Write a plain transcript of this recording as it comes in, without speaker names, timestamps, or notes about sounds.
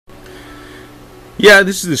Yeah,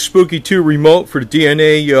 this is the Spooky2 remote for the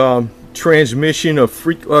DNA transmission of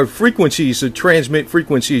frequencies to transmit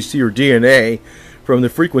frequencies to your DNA from the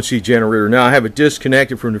frequency generator. Now I have it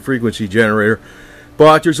disconnected from the frequency generator,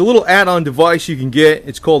 but there's a little add-on device you can get.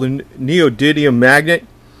 It's called a neodymium magnet,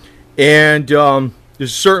 and there's a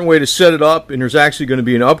certain way to set it up, and there's actually going to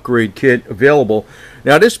be an upgrade kit available.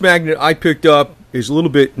 Now this magnet I picked up is a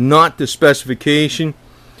little bit not the specification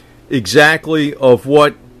exactly of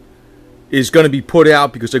what is going to be put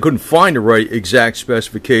out, because I couldn't find the right exact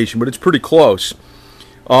specification, but it's pretty close.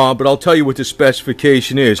 But I'll tell you what the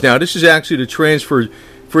specification is. Now this is actually to transfer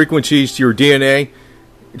frequencies to your DNA.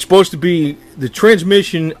 It's supposed to be the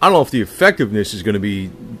transmission. I don't know if the effectiveness is going to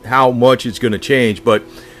be how much it's going to change, but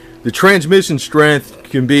the transmission strength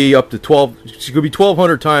can be up to 12. It could be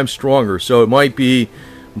 1,200 times stronger, so it might be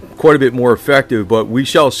quite a bit more effective. But we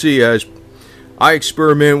shall see as I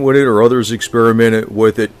experiment with it or others experiment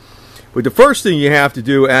with it. But the first thing you have to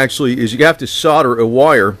do actually is you have to solder a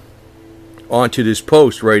wire onto this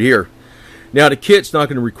post right here. Now the kit's not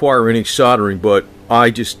going to require any soldering, but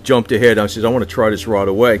I just jumped ahead. I said I want to try this right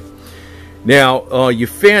away. Now you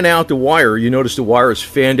fan out the wire. You notice the wire is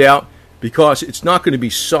fanned out because it's not going to be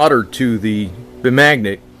soldered to the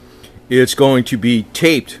magnet. It's going to be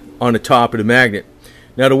taped on the top of the magnet.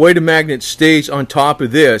 Now the way the magnet stays on top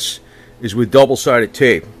of this is with double-sided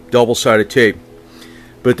tape. Double-sided tape.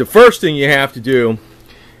 But the first thing you have to do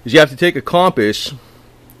is you have to take a compass,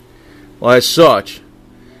 as such,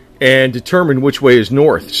 and determine which way is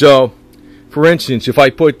north. So, for instance, if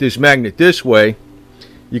I put this magnet this way,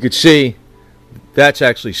 you could see that's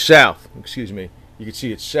actually south. Excuse me. You can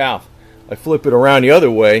see it's south. I flip it around the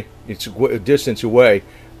other way, it's a distance away,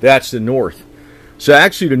 that's the north. So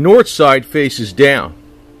actually the north side faces down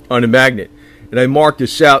on the magnet. And I marked the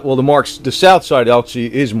south. Well, the south side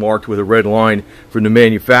actually is marked with a red line from the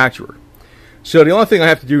manufacturer. So the only thing I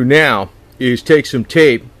have to do now is take some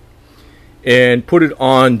tape and put it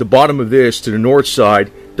on the bottom of this to the north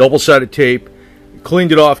side, double-sided tape,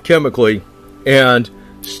 cleaned it off chemically, and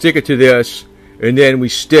stick it to this. And then we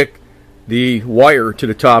stick the wire to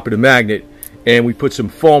the top of the magnet, and we put some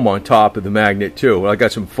foam on top of the magnet too. I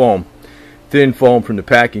got some foam, thin foam from the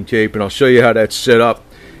packing tape, and I'll show you how that's set up.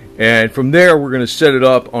 And from there, we're going to set it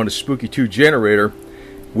up on the Spooky2 generator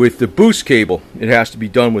with the boost cable. It has to be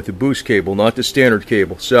done with the boost cable, not the standard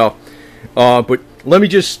cable. So, but let me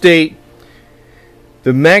just state,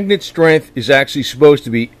 the magnet strength is actually supposed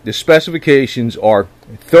to be, the specifications are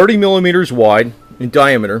 30 millimeters wide in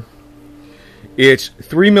diameter. It's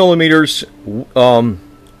 3 millimeters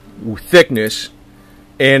thickness,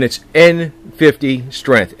 and it's N50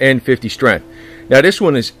 strength. N50 strength. Now this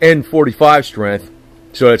one is N45 strength.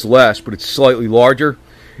 So it's less, but it's slightly larger.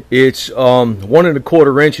 It's 1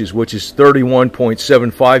 1/4 inches, which is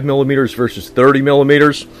 31.75 millimeters versus 30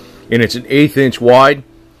 millimeters, and it's an 1/8 inch wide,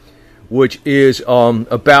 which is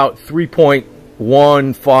about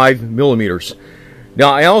 3.15 millimeters.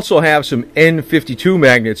 Now I also have some N52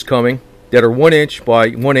 magnets coming that are 1 inch by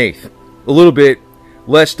 1/8, a little bit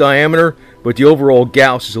less diameter, but the overall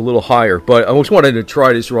Gauss is a little higher. But I just wanted to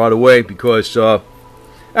try this right away because I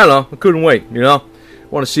don't know, I couldn't wait, you know.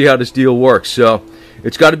 Want to see how this deal works. So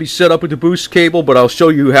it's got to be set up with the boost cable, but I'll show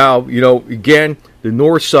you how. You know, again, the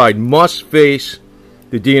north side must face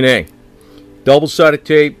the DNA. Double-sided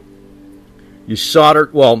tape. You solder.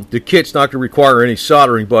 Well, the kit's not going to require any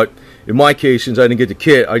soldering, but in my case, since I didn't get the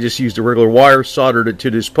kit, I just used a regular wire, soldered it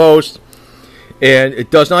to this post, and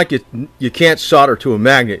it does not get. You can't solder to a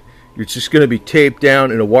magnet. It's just going to be taped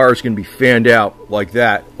down, and the wire is going to be fanned out like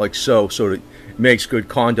that, like so that it makes good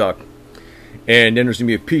conduct. And then there's going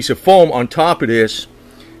to be a piece of foam on top of this,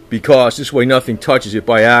 because this way nothing touches it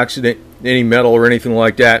by accident, any metal or anything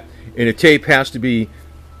like that. And the tape has to be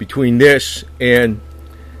between this and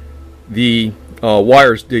the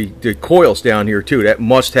wires, the coils down here too. That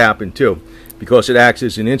must happen too, because it acts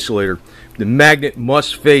as an insulator. The magnet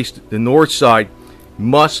must face, the north side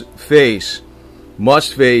must face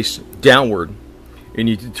downward. And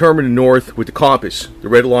you determine the north with the compass. The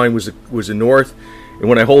red line was the north. And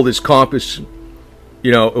when I hold this compass,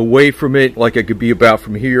 you know, away from it, like I could be about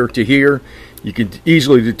from here to here, you can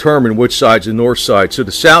easily determine which side's the north side. So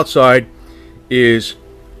the south side is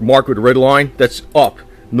marked with a red line. That's up.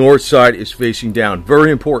 North side is facing down. Very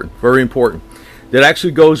important. Very important. That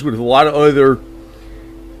actually goes with a lot of other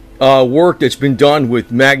work that's been done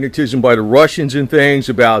with magnetism by the Russians and things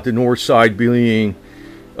about the north side being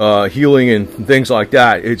healing and things like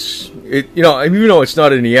that. You know, even though it's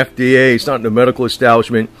not in the FDA, it's not in the medical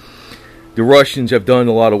establishment, the Russians have done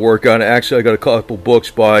a lot of work on it. Actually, I got a couple books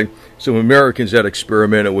by some Americans that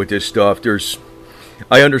experimented with this stuff.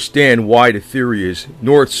 I understand why the theory is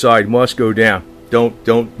north side must go down.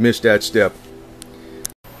 Don't miss that step.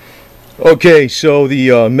 Okay, so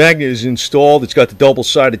the magnet is installed. It's got the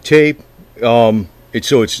double-sided tape.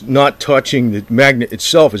 So it's not touching, the magnet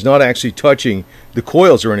itself is not actually touching the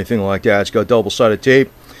coils or anything like that. It's got double-sided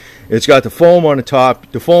tape. It's got the foam on the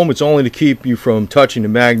top. The foam is only to keep you from touching the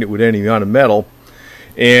magnet with any amount of metal.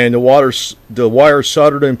 And the wire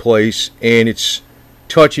soldered in place, and it's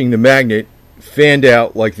touching the magnet fanned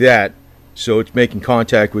out like that. So it's making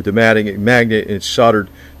contact with the magnet, and it's soldered,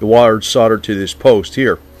 the wire soldered to this post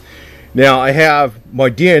here. Now I have my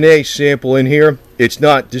DNA sample in here. It's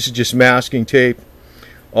not, this is just masking tape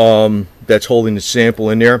that's holding the sample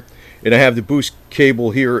in there. And I have the boost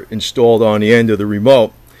cable here installed on the end of the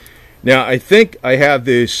remote. Now I think I have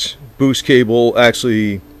this boost cable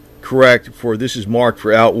actually correct for, this is marked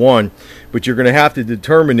for out 1, but you're going to have to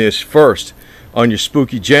determine this first on your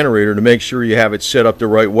Spooky generator to make sure you have it set up the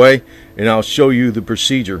right way, and I'll show you the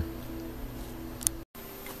procedure.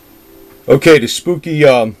 Okay, the Spooky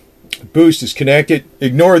boost is connected.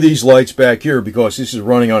 Ignore these lights back here because this is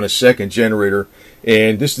running on a second generator,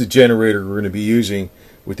 and this is the generator we're going to be using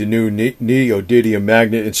with the new neodymium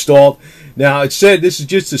magnet installed. Now it said this is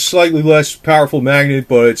just a slightly less powerful magnet,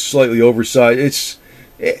 but it's slightly oversized. It's,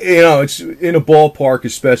 you know, it's in a ballpark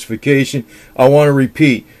of specification. I want to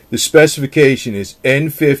repeat, the specification is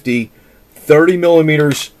N50, 30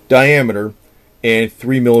 millimeters diameter and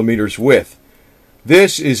 3 millimeters width.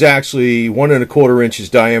 This is actually 1 1/4 inches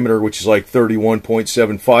diameter, which is like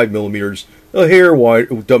 31.75 millimeters, a hair wide,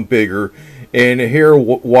 bigger, and a hair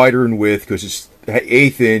wider in width because it's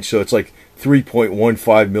 1/8 inch, so it's like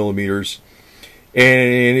 3.15 millimeters.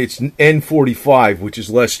 And it's N45, which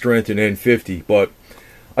is less strength than N50, but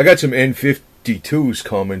I got some N52s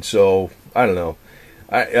coming, so I don't know.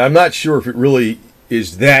 I'm not sure if it really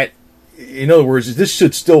is that. In other words, this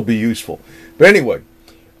should still be useful. But anyway,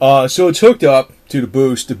 so it's hooked up to the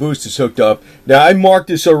boost. The boost is hooked up. Now, I marked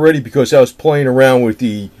this already because I was playing around with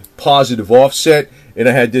the positive offset, and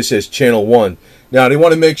I had this as channel 1. Now, they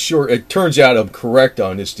want to make sure, it turns out I'm correct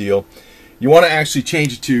on this deal. You want to actually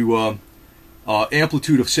change it to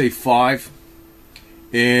amplitude of, say, 5,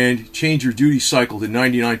 and change your duty cycle to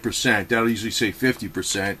 99%. That'll usually say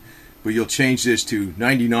 50%, but you'll change this to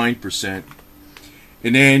 99%.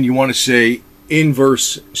 And then you want to say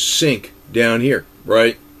inverse sync down here,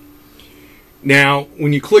 right? Now,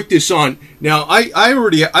 when you click this on, now I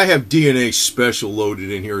have DNA special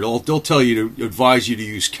loaded in here. They'll tell you to advise you to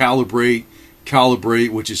use calibrate,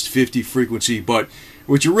 which is 50 frequency, but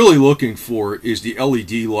what you're really looking for is the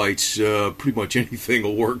LED lights. Pretty much anything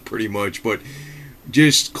will work, pretty much, but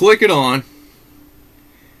just click it on.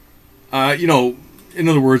 You know, in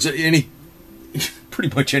other words,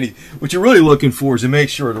 pretty much any. What you're really looking for is to make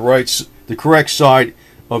sure the correct side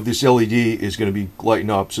of this LED is going to be lighting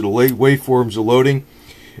up. So the waveforms are loading,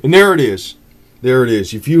 and there it is. There it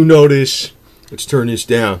is. If you notice, let's turn this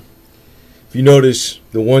down. If you notice,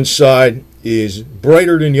 the one side is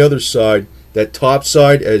brighter than the other side. That top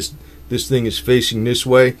side, as this thing is facing this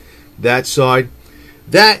way, that side,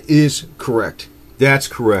 that is correct. That's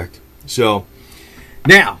correct. So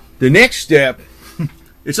now the next step,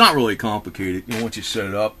 it's not really complicated. You know, once you set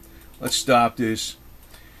it up, let's stop this.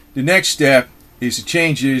 The next step is to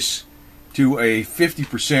change this to a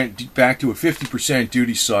 50%, back to a 50%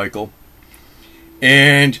 duty cycle,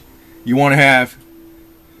 and you want to have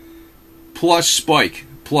plus spike,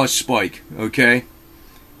 okay?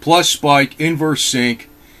 Plus spike, inverse sync,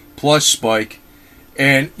 plus spike.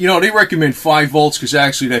 And, you know, they recommend 5 volts because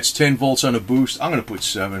actually that's 10 volts on a boost. I'm going to put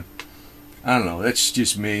 7. I don't know. That's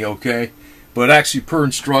just me, okay? But actually, per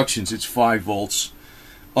instructions, it's 5 volts.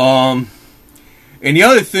 And the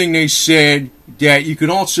other thing they said that you can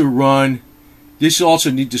also run, this also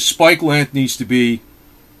the spike length needs to be,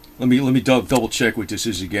 let me double check what this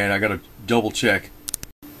is again. I got to double check.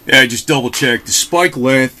 Yeah, I just double check. The spike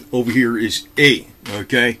length over here is 8,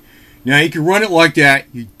 okay? Now you can run it like that.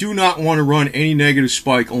 You do not want to run any negative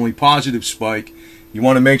spike, only positive spike. You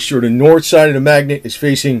want to make sure the north side of the magnet is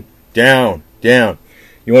facing down. You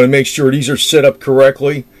want to make sure these are set up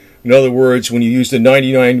correctly. In other words, when you use the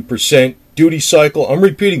 99% duty cycle, I'm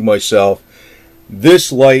repeating myself,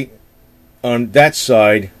 this light on that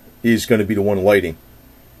side is going to be the one lighting,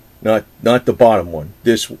 not the bottom one.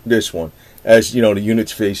 This one, as you know, the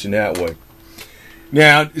unit's facing that way.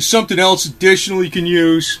 Now, something else additional you can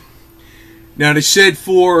use. Now, they said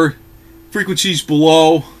for frequencies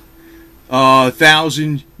below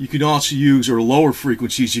 1,000, you can also use, or lower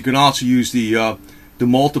frequencies, you can also use the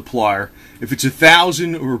multiplier. If it's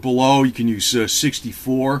 1,000 or below, you can use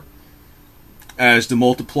 64 as the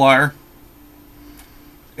multiplier.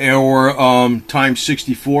 or times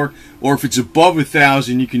 64, or if it's above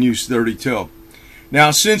 1,000, you can use 32.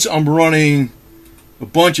 Now, since I'm running a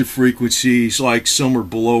bunch of frequencies, like some are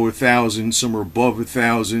below 1,000, some are above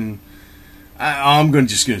 1,000, I'm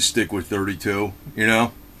just gonna stick with 32. You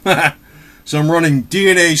know, so I'm running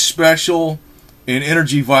DNA Special and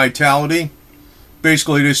Energy Vitality.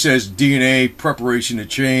 Basically, this says DNA Preparation to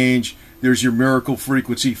Change. There's your Miracle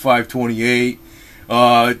Frequency 528.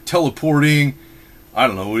 Teleporting, I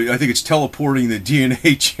don't know, I think it's teleporting the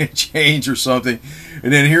DNA change or something.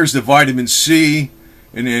 And then here's the vitamin C.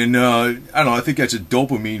 And then, I don't know, I think that's a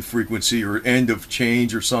dopamine frequency or end of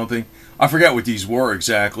change or something. I forgot what these were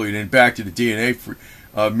exactly. And then back to the DNA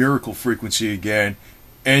Miracle Frequency again.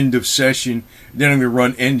 End of session. Then I'm going to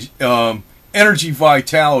run Energy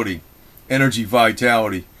Vitality. Energy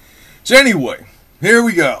Vitality. So anyway, here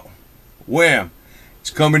we go. Wham.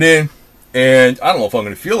 It's coming in. And I don't know if I'm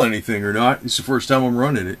going to feel anything or not. It's the first time I'm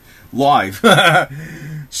running it live.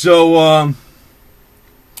 So,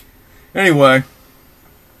 anyway,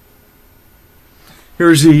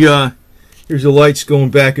 here's the lights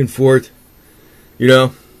going back and forth. You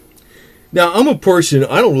know. Now, I'm a person,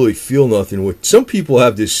 I don't really feel nothing. With some people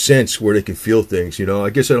have this sense where they can feel things, you know. I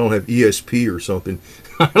guess I don't have ESP or something.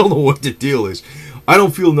 I don't know what the deal is. I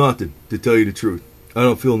don't feel nothing, to tell you the truth. I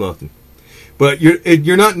don't feel nothing. But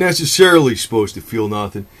you're not necessarily supposed to feel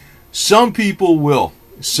nothing. Some people will.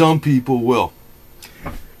 Some people will.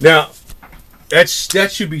 Now, that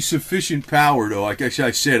should be sufficient power, though. Like I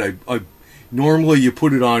said, I normally you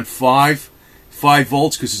put it on 5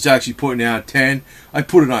 volts because it's actually putting out 10. I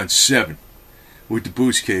put it on 7 with the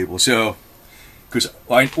boost cable. So,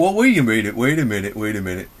 well, wait a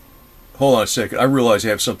minute. Hold on a second. I realize I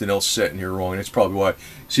have something else set in here wrong. That's probably why.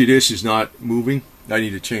 See, this is not moving. I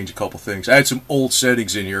need to change a couple things. I had some old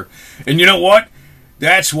settings in here. And you know what?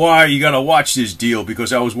 That's why you got to watch this deal,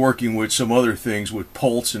 because I was working with some other things with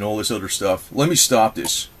pulse and all this other stuff. Let me stop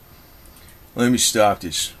this. Let's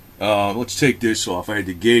take this off. I had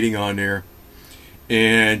the gating on there.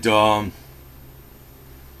 And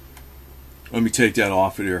let me take that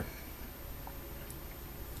off of there.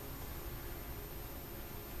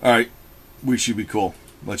 Alright. We should be cool.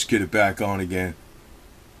 Let's get it back on again.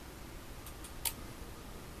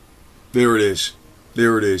 There it is.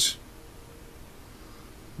 There it is.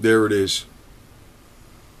 There it is.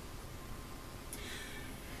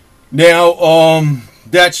 Now,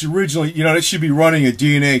 that's originally, you know, this should be running a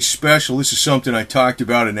DNA Special. This is something I talked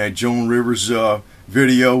about in that Joan Rivers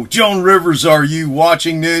video. Joan Rivers, are you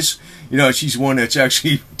watching this? You know, she's one that's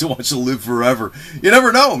actually wants to live forever. You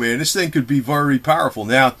never know, man. This thing could be very powerful.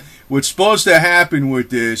 Now, what's supposed to happen with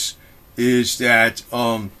this is that,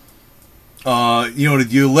 you know,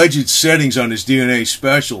 the alleged settings on this DNA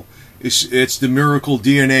Special, it's the Miracle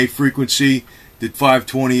DNA Frequency, the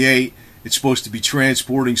 528. It's supposed to be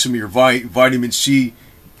transporting some of your vitamin C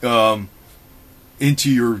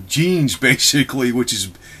into your genes, basically, which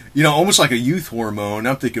is, you know, almost like a youth hormone.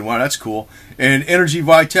 I'm thinking, wow, that's cool. And Energy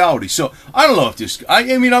Vitality. So I don't know if this. I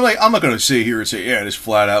mean, I'm not going to sit here and say, yeah, this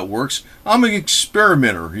flat out works. I'm an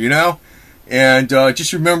experimenter, you know. And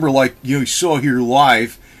just remember, like you saw here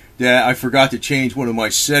live, that I forgot to change one of my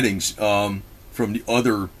settings from the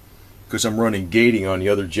other, because I'm running gating on the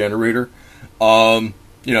other generator.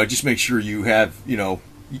 You know, just make sure you have, you know,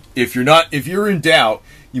 if you're in doubt,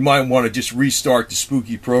 you might want to just restart the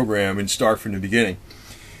Spooky program and start from the beginning.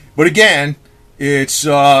 But again, it's,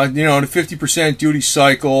 you know, the 50% duty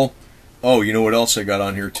cycle. Oh, you know what else I got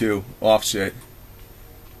on here too? Offset.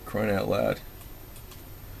 Crying out loud.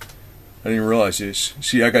 I didn't realize this.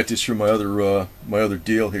 See, I got this from my other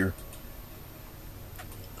deal here.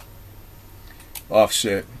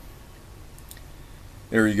 Offset.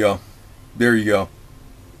 There you go. There you go.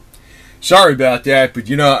 Sorry about that, but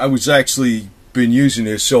you know, I was actually been using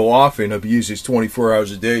this so often. I've used this 24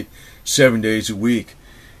 hours a day, 7 days a week.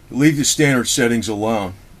 Leave the standard settings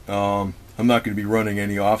alone. I'm not going to be running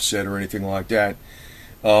any offset or anything like that.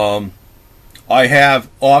 I have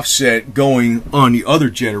offset going on the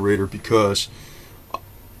other generator because,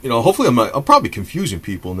 you know, hopefully I'm probably confusing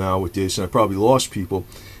people now with this, and I probably lost people.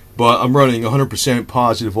 But I'm running 100%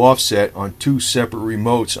 positive offset on 2 separate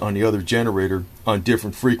remotes on the other generator on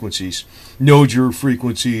different frequencies, no-jur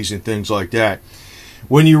frequencies and things like that.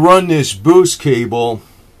 When you run this boost cable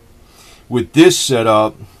with this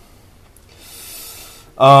setup,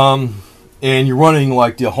 and you're running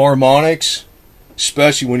like the harmonics,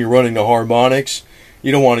 especially when you're running the harmonics,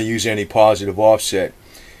 you don't want to use any positive offset.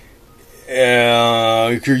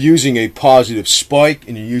 If you're using a positive spike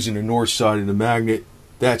and you're using the north side of the magnet,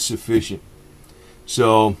 that's sufficient.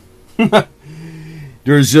 So,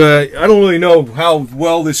 There's I don't really know how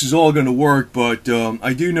well this is all going to work, but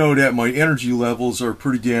I do know that my energy levels are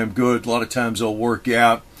pretty damn good. A lot of times I'll work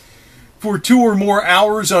out for 2 or more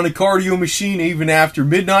hours on a cardio machine even after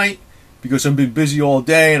midnight, because I've been busy all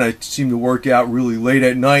day and I seem to work out really late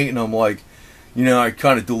at night, and I'm like, you know, I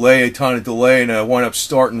kind of delay, and I wind up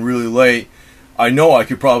starting really late. I know I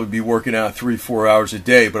could probably be working out 3-4 hours a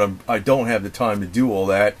day, but I don't have the time to do all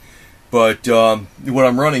that. But what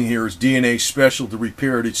I'm running here is DNA Special to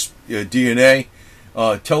repair its DNA,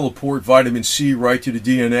 teleport vitamin C right to the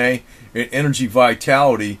DNA, and Energy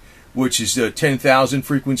Vitality, which is the 10,000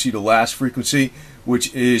 frequency, the last frequency,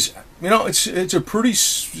 which is, you know, it's a pretty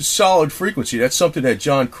solid frequency. That's something that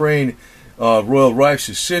John Crane, Royal Rife's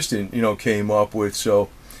assistant, you know, came up with. So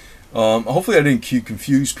hopefully I didn't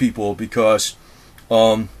confuse people because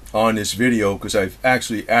on this video, because I've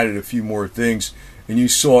actually added a few more things. And you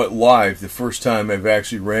saw it live the first time I've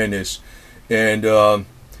actually ran this. And,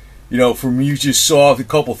 you know, from you just saw the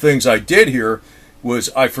couple things I did here was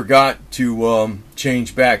I forgot to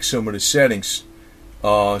change back some of the settings.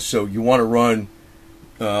 So you want to run,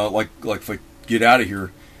 like if I get out of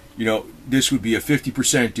here, you know, this would be a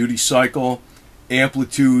 50% duty cycle.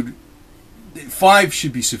 Amplitude, 5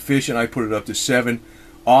 should be sufficient. I put it up to 7.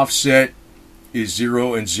 Offset is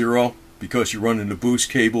 0 and 0 because you're running the boost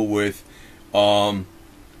cable with the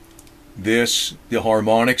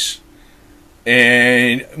harmonics,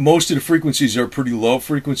 and most of the frequencies are pretty low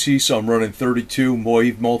frequencies, so I'm running 32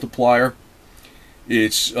 wave multiplier.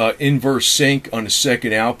 It's inverse sync on the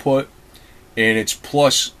second output, and it's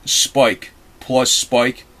plus spike,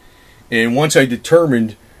 and once I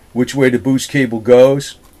determined which way the boost cable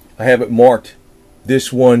goes, I have it marked.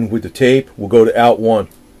 This one with the tape will go to out 1.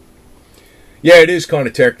 Yeah, it is kind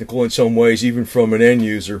of technical in some ways, even from an end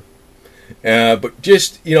user. But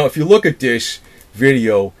just, you know, if you look at this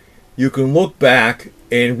video, you can look back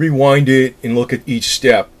and rewind it and look at each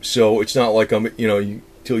step. So it's not like I'm, you know,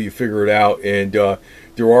 till you figure it out. And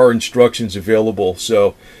there are instructions available.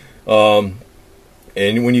 So, and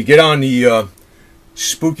when you get on the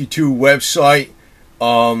Spooky2 website,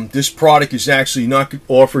 this product is actually not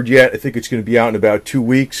offered yet. I think it's going to be out in about 2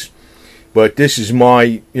 weeks. But this is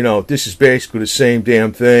my, you know, this is basically the same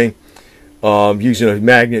damn thing. Using a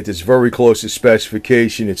magnet that's very close to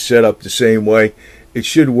specification. It's set up the same way. It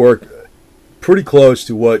should work pretty close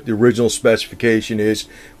to what the original specification is.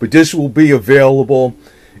 But this will be available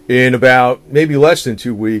in about maybe less than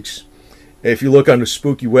 2 weeks if you look on the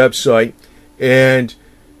Spooky website. And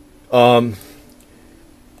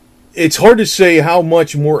it's hard to say how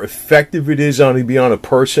much more effective it is on a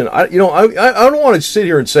person. I don't want to sit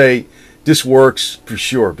here and say this works for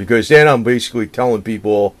sure, because then I'm basically telling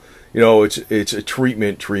people, you know, it's a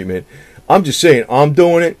treatment. I'm just saying I'm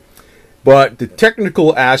doing it. But the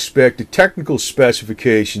technical aspect, the technical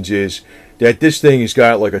specifications is that this thing has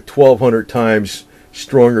got like a 1,200 times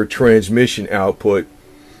stronger transmission output.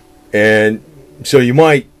 And so you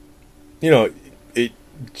might, you know, it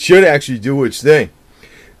should actually do its thing.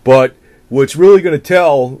 But what's really going to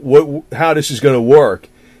tell how this is going to work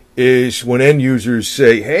is when end users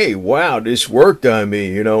say, hey, wow, this worked on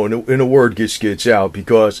me, you know, and the word gets out,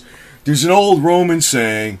 because there's an old Roman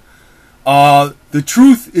saying, the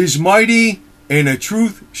truth is mighty and the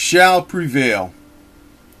truth shall prevail.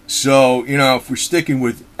 So, you know, if we're sticking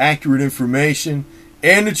with accurate information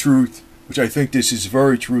and the truth, which I think this is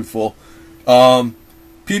very truthful,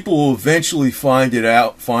 people will eventually find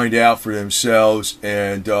out for themselves,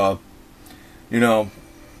 and, you know,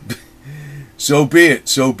 so be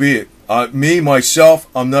it. Me, myself,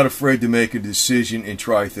 I'm not afraid to make a decision and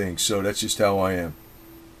try things. So that's just how I am.